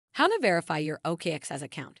How to verify your OKX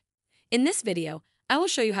account. In this video, I will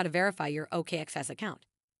show you how to verify your OKX account.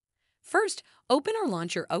 First, open or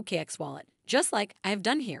launch your OKX wallet, just like I have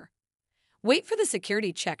done here. Wait for the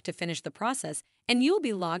security check to finish the process, and you will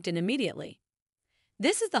be logged in immediately.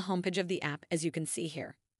 This is the homepage of the app, as you can see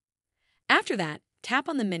here. After that, tap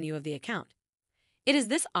on the menu of the account. It is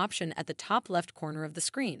this option at the top left corner of the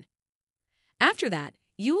screen. After that,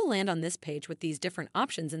 you will land on this page with these different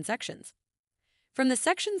options and sections. From the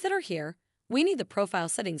sections that are here, we need the Profile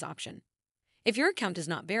Settings option. If your account is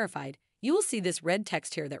not verified, you will see this red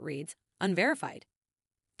text here that reads, Unverified.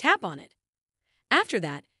 Tap on it. After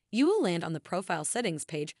that, you will land on the Profile Settings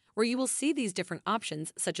page where you will see these different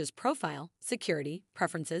options such as Profile, Security,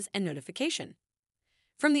 Preferences, and Notification.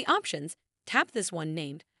 From the options, tap this one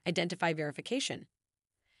named Identify Verification.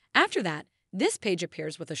 After that, this page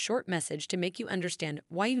appears with a short message to make you understand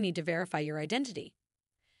why you need to verify your identity.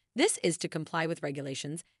 This is to comply with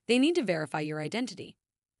regulations. They need to verify your identity.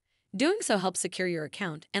 Doing so helps secure your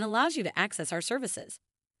account and allows you to access our services.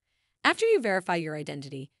 After you verify your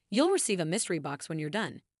identity, you'll receive a mystery box when you're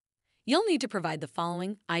done. You'll need to provide the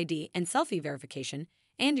following ID and selfie verification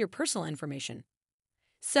and your personal information.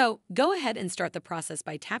 So, go ahead and start the process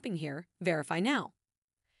by tapping here, Verify Now.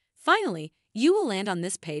 Finally, you will land on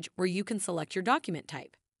this page where you can select your document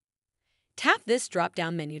type. Tap this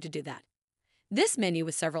drop-down menu to do that. This menu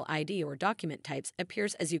with several ID or document types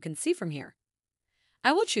appears as you can see from here.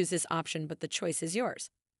 I will choose this option, but the choice is yours.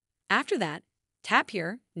 After that, tap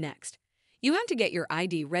here, Next. You have to get your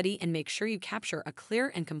ID ready and make sure you capture a clear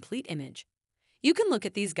and complete image. You can look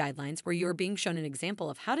at these guidelines where you are being shown an example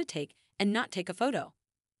of how to take and not take a photo.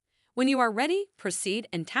 When you are ready, proceed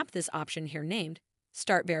and tap this option here named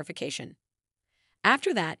Start Verification.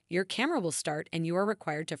 After that, your camera will start and you are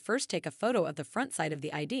required to first take a photo of the front side of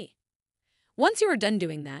the ID. Once you are done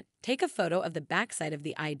doing that, take a photo of the back side of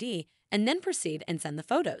the ID and then proceed and send the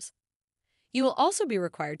photos. You will also be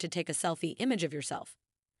required to take a selfie image of yourself.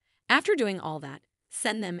 After doing all that,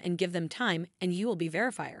 send them and give them time and you will be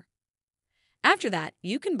verifier. After that,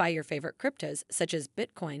 you can buy your favorite cryptos such as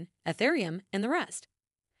Bitcoin, Ethereum, and the rest.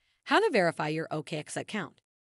 How to verify your OKX account.